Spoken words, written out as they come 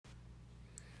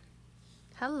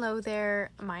Hello there,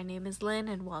 my name is Lynn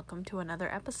and welcome to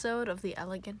another episode of The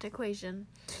Elegant Equation.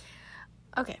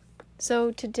 Okay, so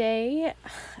today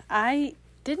I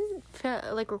didn't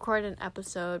record an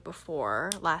episode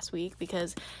before last week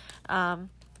because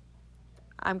I'm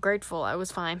grateful. I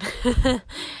was fine.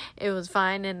 It was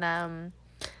fine and I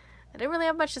didn't really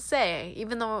have much to say,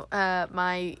 even though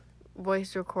my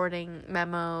voice recording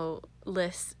memo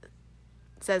list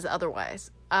says otherwise.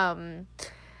 Yeah.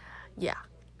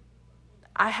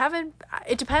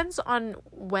 It depends on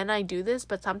when I do this,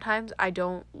 but sometimes I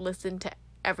don't listen to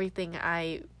everything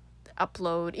I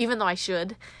upload, even though I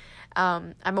should.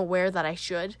 I'm aware that I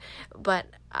should, but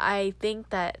I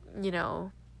think that,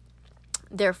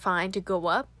 they're fine to go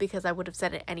up because I would have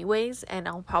said it anyways, and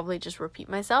I'll probably just repeat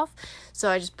myself. So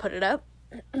I just put it up.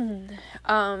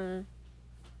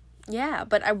 Yeah,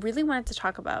 but I really wanted to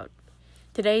talk about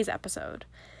today's episode,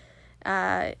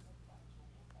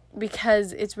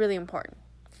 because it's really important.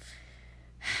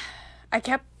 I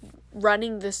kept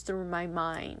running this through my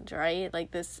mind, right?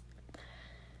 Like this,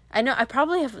 I know I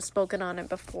probably have spoken on it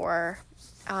before.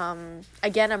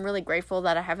 Again, I'm really grateful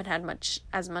that I haven't had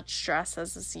as much stress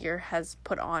as this year has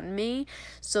put on me.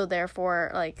 So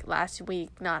therefore, like last week,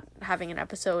 not having an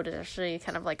episode is actually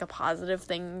kind of like a positive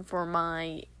thing for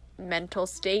my mental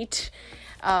state.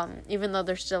 Even though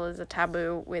there still is a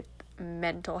taboo with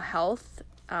mental health.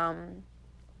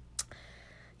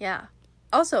 Yeah.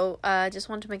 Also, just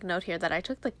want to make a note here that I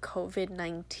took the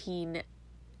COVID-19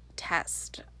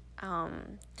 test.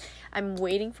 I'm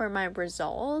waiting for my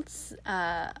results.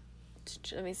 Let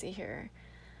me see here.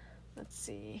 Let's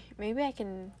see. Maybe I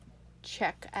can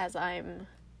check as I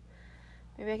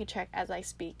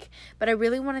speak. But I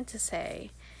really wanted to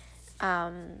say,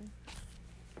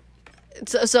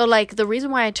 so like the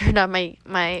reason why I turned on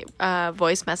my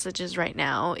voice messages right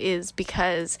now is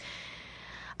because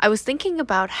I was thinking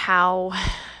about how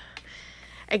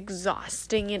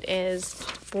exhausting it is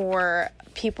for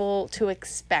people to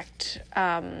expect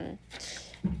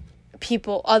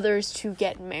others to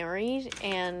get married,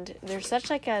 and there's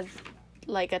such like a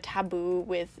taboo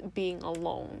with being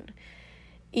alone.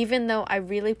 Even though I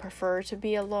really prefer to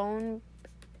be alone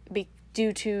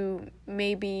due to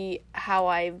maybe how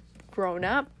I've grown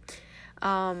up,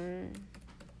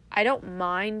 I don't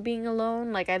mind being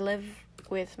alone. Like I live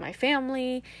with my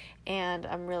family and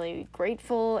I'm really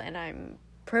grateful and I'm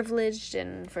privileged,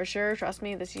 and for sure, trust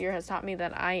me, this year has taught me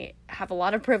that I have a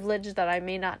lot of privilege that I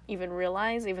may not even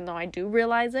realize, even though I do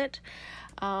realize it.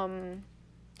 And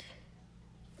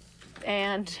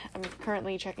I'm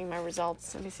currently checking my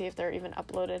results. Let me see if they're even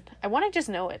uploaded. I want to just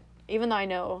know it, even though I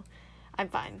know I'm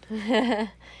fine.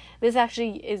 This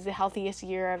actually is the healthiest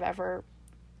year I've ever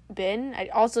been. I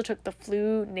also took the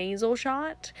flu nasal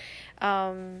shot.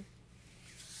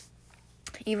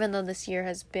 Even though this year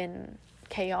has been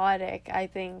chaotic, I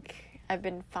think I've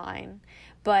been fine.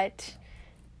 But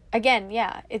again,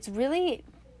 yeah, it's really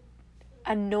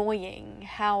annoying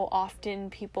how often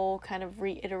people kind of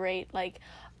reiterate like,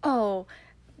 oh,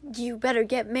 you better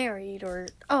get married, or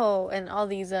oh, and all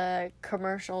these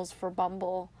commercials for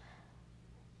Bumble.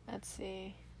 Let's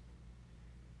see.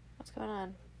 What's going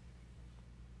on?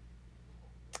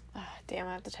 Damn,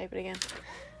 I have to type it again.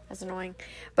 That's annoying.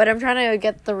 But I'm trying to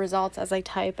get the results as I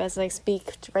type, as I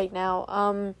speak right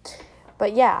now.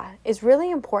 But yeah, it's really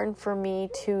important for me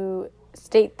to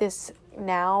state this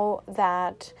now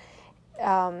that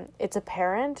it's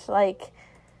apparent. Like,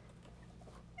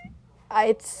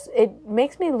 it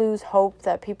makes me lose hope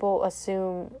that people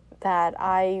assume that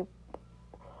I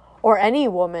or any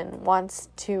woman wants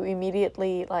to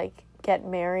immediately like get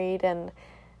married, and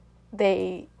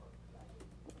they,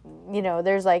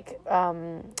 there's like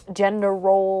gender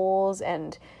roles,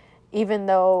 and even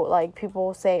though like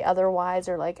people say otherwise,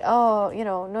 or like, oh,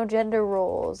 no gender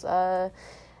roles,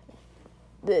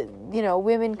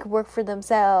 women could work for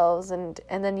themselves, and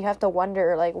then you have to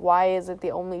wonder, like, why is it the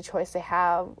only choice they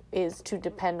have is to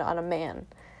depend on a man?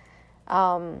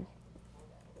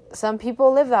 Some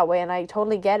people live that way, and I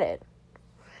totally get it,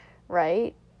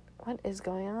 right? What is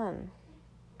going on?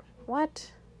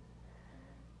 What?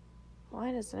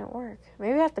 Why doesn't it work?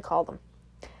 Maybe I have to call them.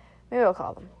 Maybe I'll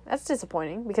call them. That's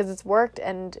disappointing because it's worked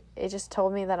and it just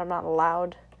told me that I'm not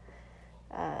allowed.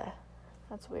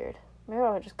 That's weird. Maybe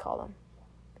I'll just call them.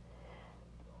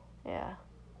 Yeah.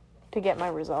 To get my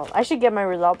result. I should get my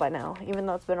result by now, even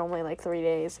though it's been only like 3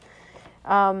 days.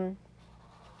 Anywho.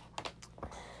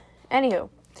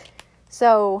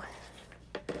 So,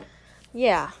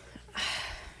 yeah.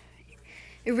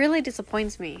 It really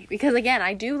disappoints me because, again,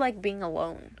 I do like being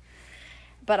alone.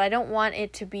 But I don't want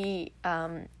it to be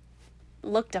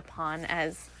looked upon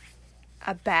as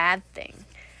a bad thing.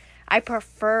 I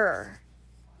prefer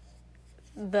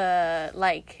the,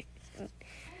 like,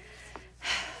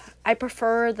 I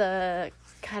prefer the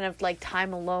kind of like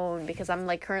time alone, because I'm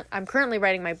currently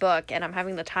writing my book, and I'm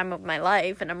having the time of my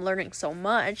life, and I'm learning so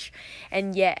much,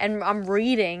 and I'm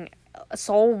reading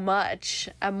so much,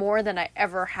 more than I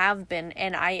ever have been,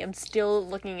 and I am still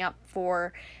looking up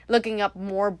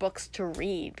more books to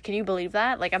read. Can you believe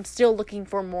that? Like, I'm still looking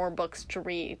for more books to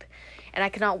read, and I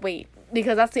cannot wait,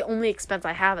 because that's the only expense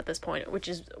I have at this point,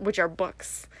 which are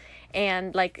books.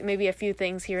 And, like, maybe a few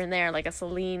things here and there, like a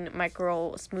Celine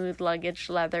micro smooth luggage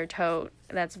leather tote.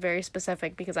 That's very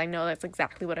specific, because I know that's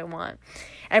exactly what I want.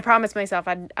 And I promised myself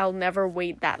I'll never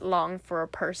wait that long for a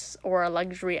purse or a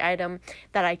luxury item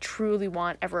that I truly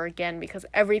want ever again, because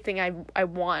everything I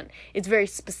want is very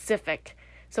specific.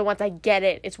 So once I get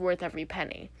it, it's worth every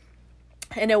penny.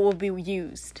 And it will be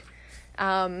used.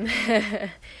 Let's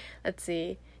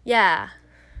see. Yeah.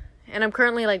 And I'm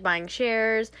currently, like, buying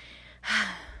shares.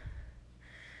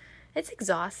 It's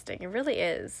exhausting. It really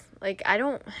is. Like, I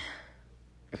don't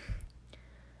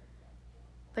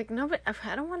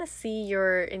want to see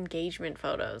your engagement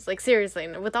photos. Like, seriously,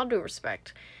 with all due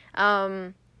respect.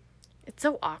 It's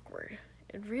so awkward.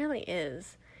 It really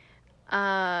is.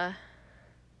 I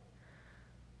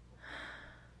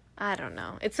don't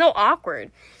know. It's so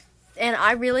awkward. And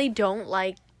I really don't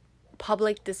like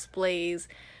public displays,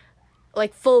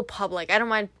 like full public. I don't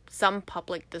mind some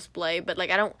public display, but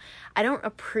like I don't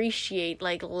appreciate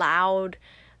like loud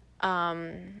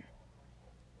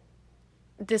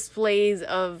displays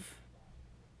of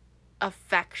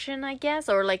affection, I guess,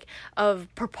 or like of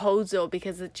proposal,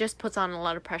 because it just puts on a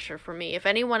lot of pressure for me. If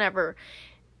anyone's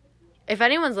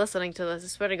listening to this, I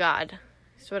swear to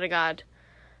God,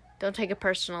 don't take it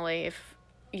personally if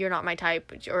you're not my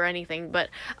type or anything, but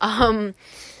let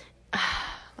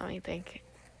me think.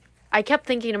 I kept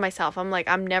thinking to myself, I'm like,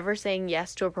 I'm never saying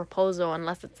yes to a proposal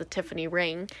unless it's a Tiffany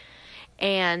ring.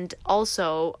 And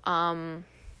also,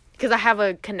 because I have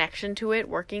a connection to it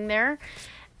working there,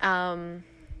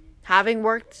 having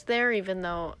worked there, even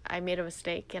though I made a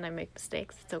mistake, and I make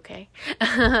mistakes, it's okay.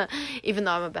 Even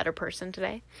though I'm a better person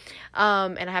today.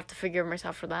 And I have to forgive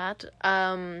myself for that.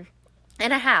 And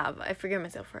I forgive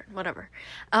myself for it, whatever.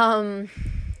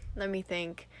 Let me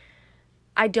think.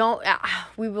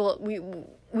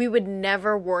 We would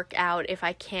never work out if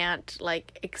I can't,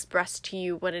 like, express to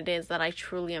you what it is that I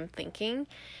truly am thinking.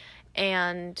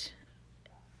 And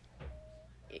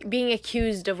being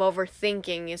accused of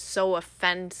overthinking is so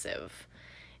offensive.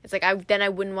 It's like, then I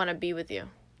wouldn't want to be with you.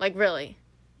 Like, really.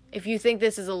 If you think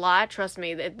this is a lot, trust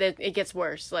me, it gets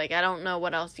worse. Like, I don't know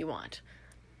what else you want.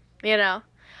 You know?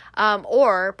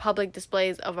 Or public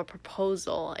displays of a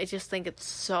proposal. I just think it's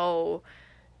so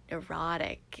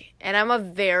erotic. And I'm a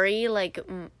very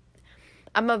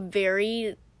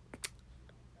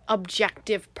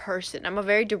objective person. I'm a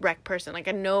very direct person. Like,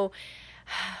 I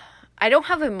don't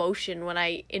have emotion when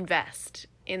I invest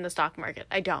in the stock market.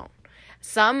 I don't.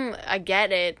 I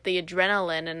get it, the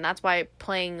adrenaline, and that's why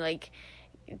playing, like,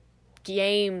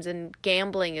 games and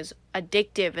gambling is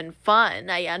addictive and fun.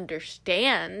 I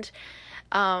understand.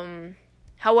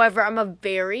 However, I'm a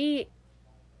very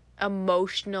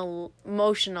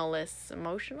emotionalist.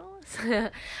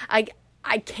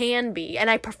 I can be,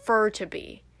 and I prefer to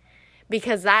be,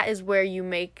 because that is where you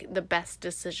make the best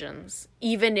decisions,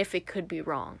 even if it could be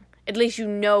wrong. At least you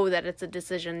know that it's a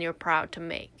decision you're proud to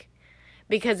make,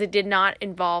 because it did not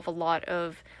involve a lot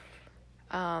of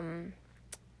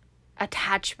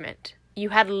attachment. You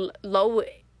had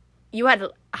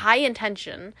high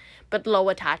intention, but low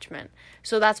attachment.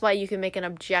 So that's why you can make an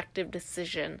objective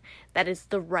decision that is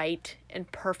the right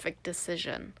and perfect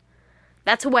decision.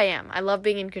 That's who I am. I love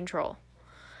being in control.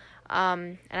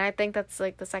 And I think that's,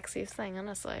 like, the sexiest thing,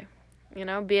 honestly. You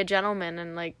know, be a gentleman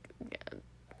and, like,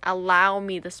 allow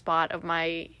me the spot of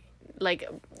my, like,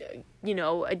 you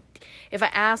know, if I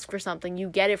ask for something, you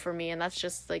get it for me, and that's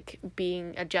just, like,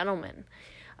 being a gentleman.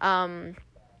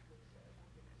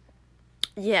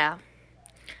 Yeah.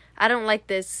 I don't like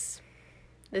this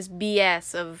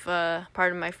BS of,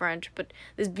 pardon my French, but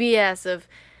this BS of,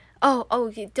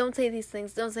 oh, don't say these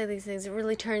things, it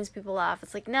really turns people off.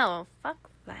 It's like, no, fuck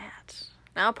that.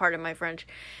 Now, pardon my French.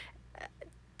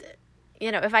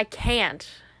 You know, if I can't,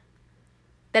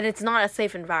 then it's not a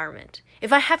safe environment.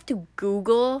 If I have to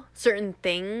Google certain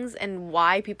things and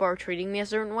why people are treating me a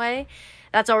certain way,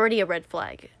 that's already a red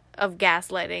flag of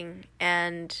gaslighting,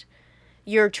 and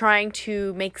you're trying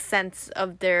to make sense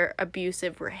of their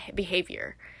abusive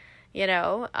behavior, you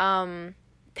know,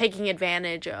 taking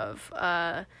advantage of,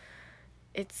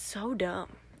 it's so dumb.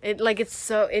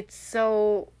 It's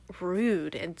so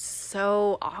rude and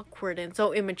so awkward and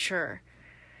so immature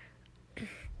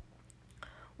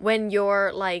when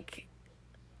you're like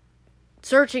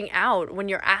searching out, when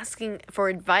you're asking for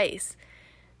advice.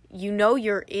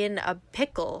 You're in a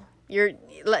pickle.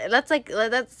 That's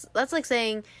like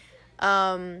saying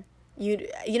anyone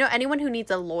who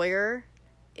needs a lawyer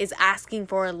is asking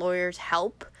for a lawyer's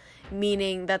help,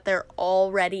 meaning that they're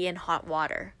already in hot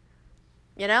water.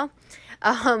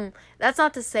 That's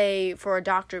not to say for a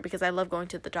doctor, because I love going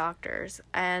to the doctors,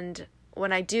 and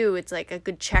when I do, it's like a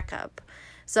good checkup.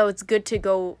 So it's good to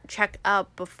go check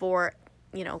up before,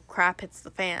 crap hits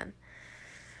the fan.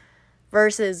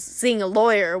 Versus seeing a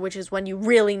lawyer, which is when you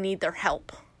really need their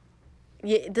help.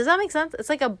 Does that make sense? It's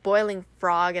like a boiling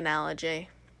frog analogy.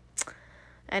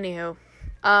 Anywho.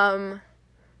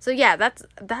 So yeah,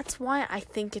 that's why I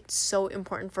think it's so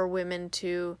important for women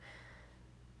to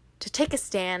take a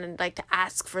stand and like to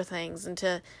ask for things and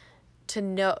to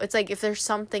know. It's like if there's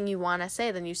something you want to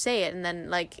say, then you say it, and then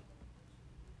like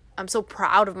I'm so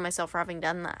proud of myself for having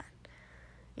done that.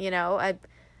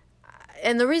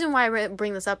 And the reason why I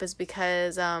bring this up is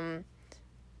because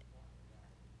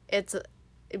it's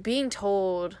being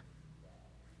told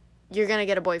you're going to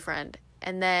get a boyfriend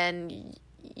and then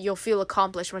you'll feel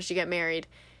accomplished once you get married.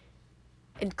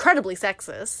 Incredibly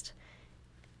sexist.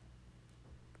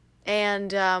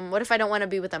 And what if I don't want to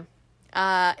be with them?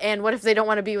 And what if they don't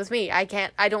want to be with me? I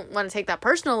don't want to take that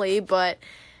personally, but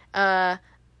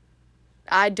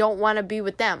I don't want to be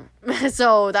with them.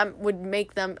 So that would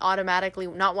make them automatically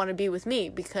not want to be with me,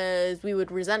 because we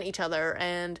would resent each other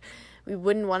and we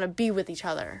wouldn't want to be with each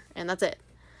other. And that's it.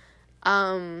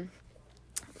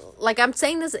 Like I'm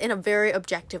saying this in a very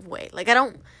objective way. Like I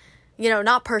don't,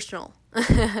 not personal.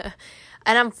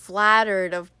 And I'm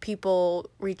flattered of people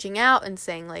reaching out and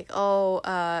saying like,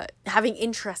 having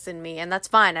interest in me, and that's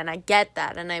fine. And I get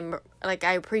that. And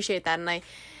I appreciate that. And I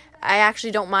actually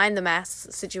don't mind the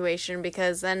mask situation,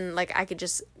 because then, like, I could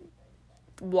just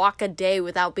walk a day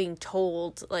without being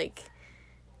told, like,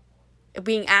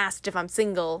 being asked if I'm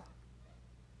single,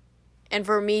 and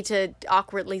for me to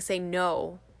awkwardly say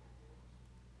no,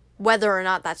 whether or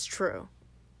not that's true.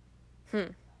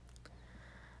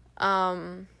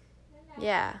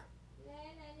 Yeah.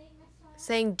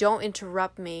 Saying don't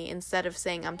interrupt me instead of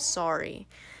saying I'm sorry.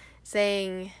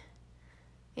 Saying,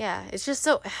 yeah, it's just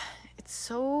so... It's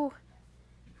so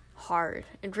hard.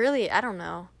 It really, I don't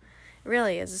know. It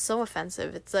really is. It's so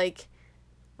offensive. It's like,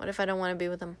 what if I don't want to be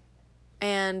with them?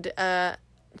 And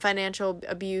financial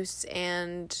abuse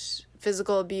and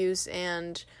physical abuse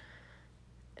and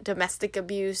domestic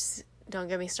abuse. Don't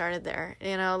get me started there.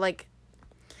 Like,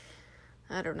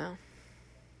 I don't know.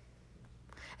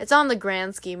 It's on the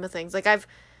grand scheme of things. Like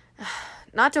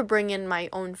not to bring in my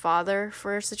own father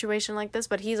for a situation like this,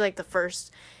 but he's like the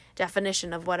first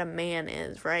definition of what a man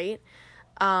is, right?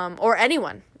 Or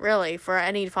anyone, really, for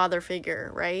any father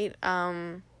figure, right?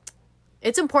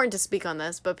 It's important to speak on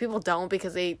this, but people don't,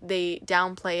 because they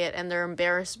downplay it and they're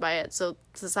embarrassed by it. So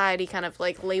society kind of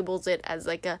like labels it as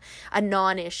like a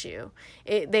non-issue.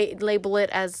 They label it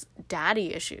as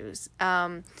daddy issues.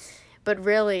 But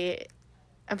really,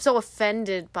 I'm so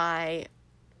offended by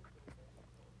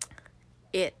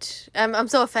it. I'm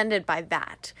so offended by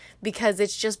that, because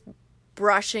it's just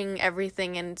brushing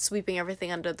everything and sweeping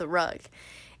everything under the rug.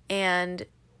 And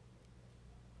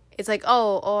it's like,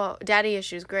 oh, daddy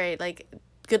issues, great. Like,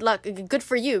 good luck, good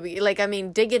for you. Like, I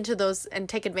mean, dig into those and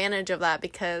take advantage of that,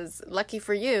 because lucky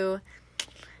for you,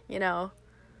 I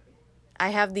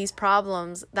have these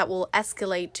problems that will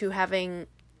escalate to having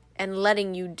and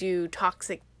letting you do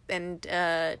toxic and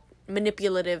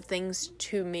manipulative things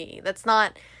to me. That's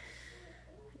not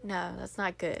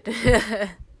good.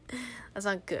 That's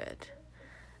not good.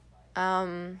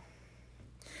 I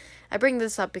bring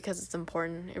this up because it's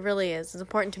important. It really is. It's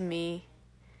important to me.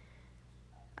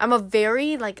 I'm a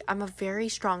very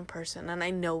strong person, and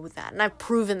I know that, and I've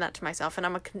proven that to myself,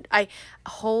 and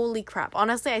holy crap.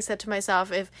 Honestly, I said to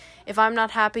myself, if I'm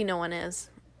not happy, no one is.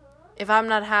 If I'm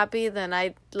not happy,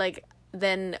 then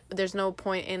then there's no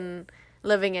point in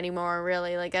living anymore,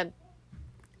 really. Like,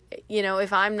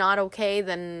 if I'm not okay,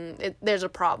 then there's a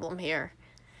problem here.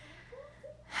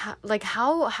 How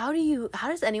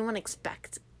does anyone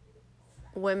expect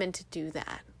women to do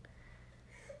that?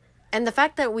 And the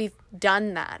fact that we've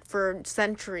done that for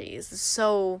centuries is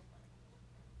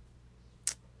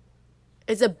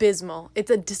it's abysmal. It's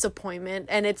a disappointment,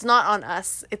 and it's not on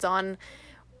us. It's on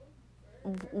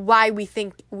why we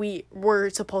think we were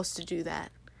supposed to do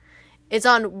that. It's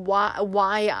on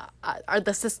why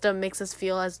the system makes us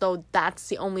feel as though that's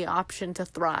the only option to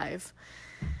thrive.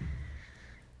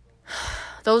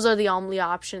 those are the only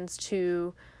options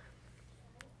to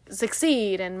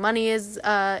succeed. And money is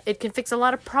it can fix a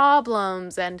lot of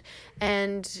problems, and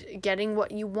getting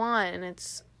what you want, and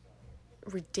it's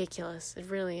ridiculous. It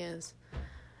really is.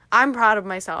 I'm proud of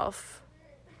myself.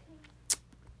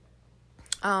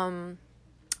 This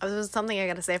was something I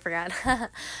gotta say, I forgot.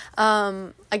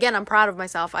 Again, I'm proud of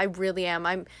myself. I really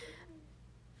am.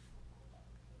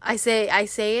 I say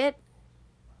it,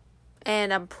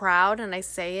 and I'm proud, and I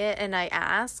say it, and I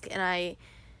ask, and I,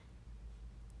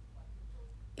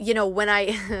 when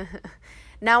I,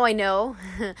 now I know,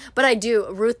 but I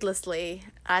do ruthlessly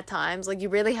at times. Like, you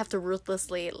really have to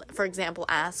ruthlessly, for example,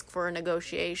 ask for a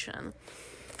negotiation.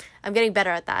 I'm getting better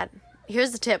at that.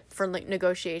 Here's the tip for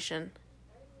negotiation,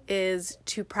 is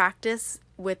to practice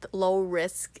with low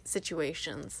risk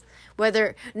situations.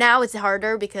 Whether now it's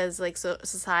harder because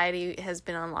society has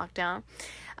been on lockdown.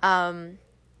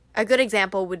 A good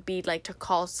example would be to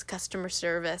call customer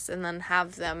service and then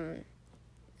have them,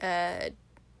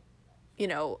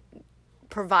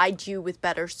 provide you with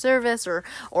better service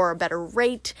or a better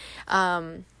rate.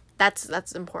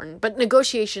 That's important. But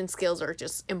negotiation skills are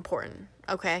just important.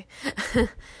 Okay.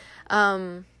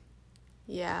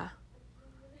 Yeah.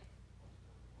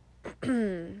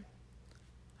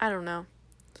 I don't know.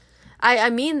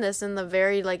 I mean this in the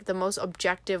very, the most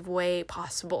objective way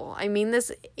possible. I mean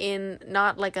this in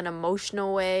not, an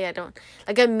emotional way. I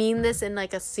mean this in,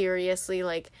 a seriously,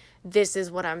 this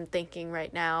is what I'm thinking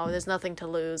right now. There's nothing to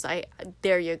lose.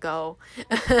 There you go.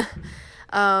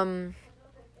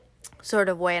 Sort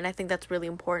of way, and I think that's really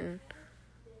important.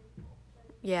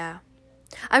 Yeah.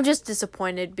 I'm just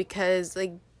disappointed because,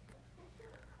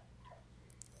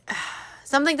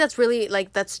 something that's really,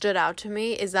 that stood out to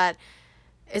me is that,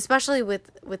 especially with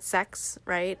sex,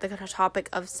 right? The topic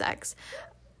of sex.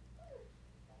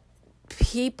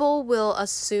 People will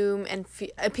assume and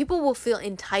people will feel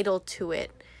entitled to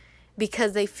it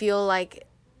because they feel like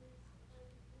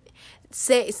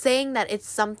saying that it's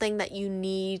something that you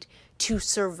need to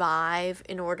survive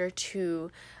in order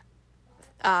to,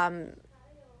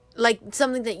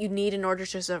 something that you need in order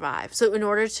to survive. So in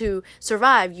order to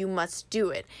survive, you must do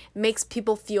it. It makes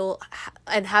people feel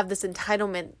and have this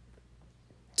entitlement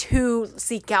to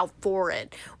seek out for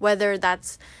it, whether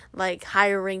that's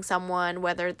hiring someone,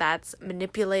 whether that's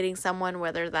manipulating someone,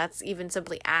 whether that's even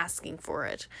simply asking for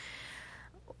it.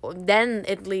 Then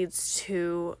it leads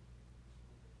to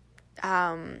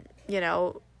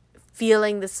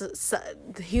feeling this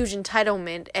huge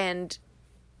entitlement and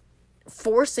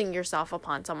forcing yourself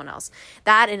upon someone else.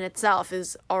 That in itself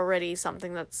is already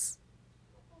something that's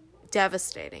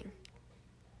devastating.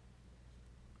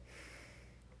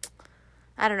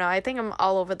 I don't know. I think I'm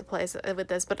all over the place with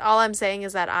this, but all I'm saying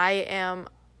is that I am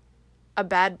a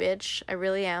bad bitch. I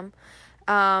really am.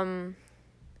 I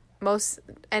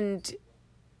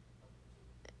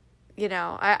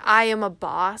am a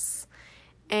boss,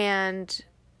 and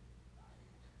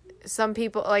some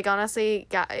people, honestly,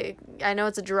 I know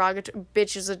it's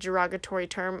bitch is a derogatory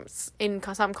term in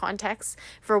some contexts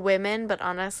for women, but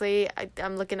honestly,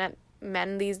 I'm looking at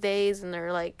men these days, and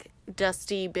they're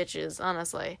dusty bitches,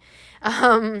 honestly.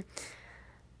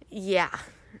 Yeah.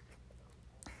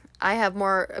 I have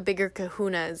bigger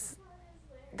kahunas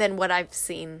than what I've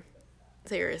seen.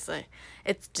 Seriously.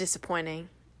 It's disappointing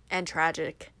and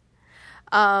tragic.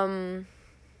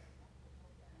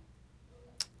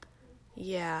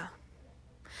 Yeah.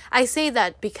 I say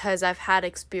that because I've had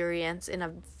experience in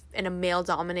a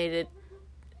male-dominated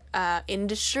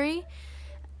industry.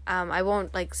 I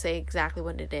won't say exactly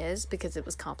what it is because it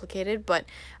was complicated, but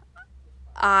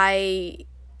I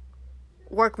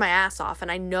work my ass off,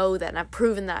 and I know that, and I've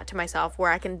proven that to myself,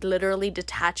 where I can literally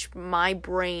detach my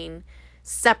brain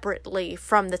separately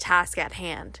from the task at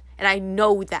hand, and I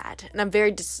know that, and I'm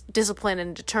very disciplined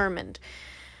and determined.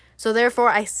 So therefore,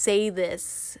 I say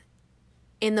this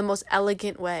in the most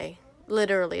elegant way,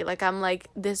 literally. I'm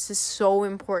this is so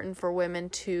important for women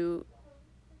to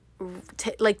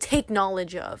take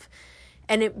knowledge of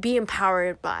and be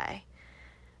empowered by.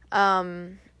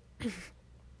 I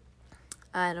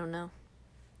don't know.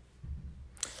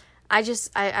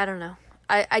 I don't know.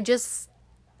 I just,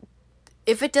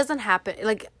 if it doesn't happen,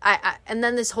 I and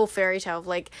then this whole fairy tale of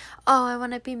oh, I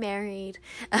want to be married.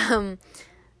 I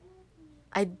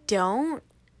don't.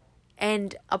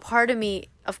 And a part of me,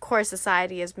 of course,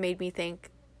 society has made me think,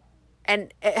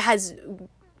 and it has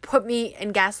put me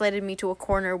and gaslighted me to a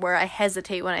corner where I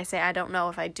hesitate when I say I don't know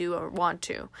if I do or want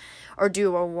to, or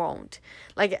do or won't.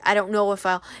 I don't know if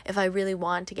I really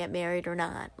want to get married or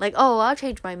not. Oh, I'll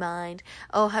change my mind.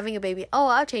 Oh, having a baby. Oh,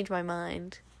 I'll change my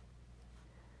mind.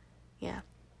 Yeah.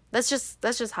 That's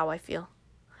just how I feel.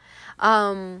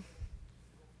 I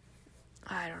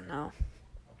don't know.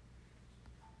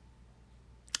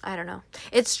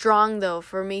 It's strong, though,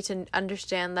 for me to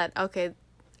understand that, okay,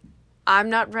 I'm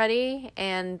not ready,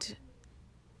 and,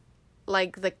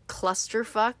 like, the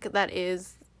clusterfuck that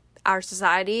is our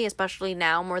society, especially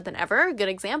now more than ever, a good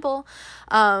example,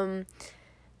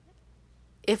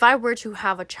 if I were to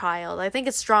have a child, I think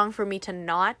it's strong for me to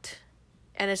not,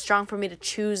 and it's strong for me to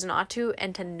choose not to,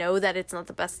 and to know that it's not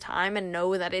the best time, and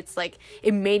know that it's, like,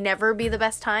 it may never be the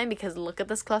best time, because look at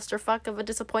this clusterfuck of a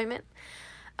disappointment.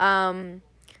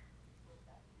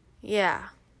 Yeah,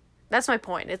 that's my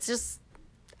point. It's just,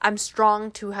 I'm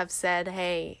strong to have said,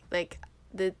 hey, like,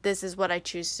 this is what I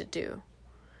choose to do.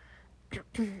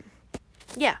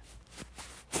 Yeah.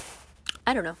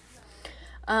 I don't know.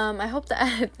 I hope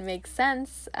that makes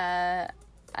sense. I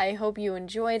hope you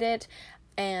enjoyed it.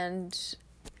 And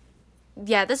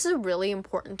yeah, this is a really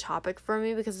important topic for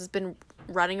me because it's been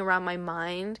running around my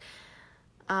mind.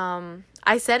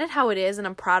 I said it how it is, and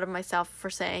I'm proud of myself for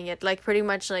saying it. Like, pretty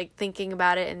much, like, thinking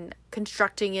about it and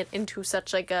constructing it into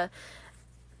such, like a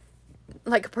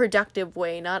productive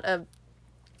way, not a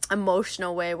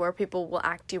emotional way where people will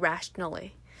act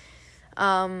irrationally.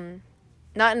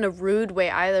 Not in a rude way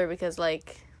either, because,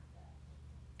 like,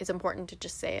 it's important to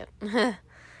just say it.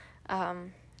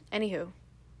 Anywho.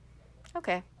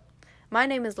 Okay. My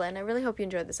name is Lynn. I really hope you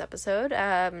enjoyed this episode.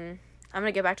 I'm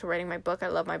gonna get back to writing my book. I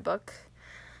love my book.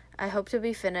 I hope to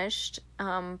be finished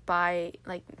by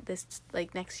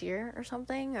next year or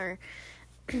something, or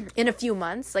in a few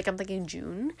months. Like, I'm thinking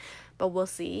June, but we'll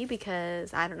see,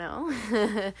 because I don't know.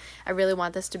 I really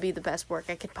want this to be the best work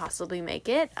I could possibly make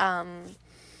it,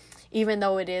 even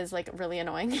though it is, like, really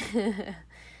annoying.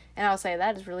 And I'll say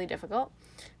that it's really difficult,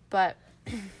 but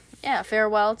yeah,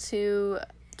 farewell to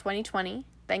 2020.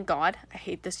 Thank God. I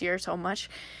hate this year so much.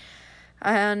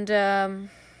 And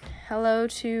hello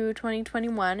to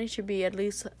 2021. It should be at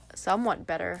least somewhat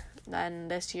better than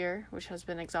this year, which has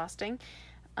been exhausting.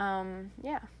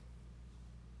 Yeah.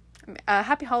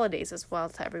 Happy holidays as well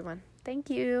to everyone. Thank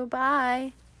you.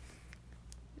 Bye.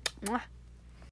 Mwah.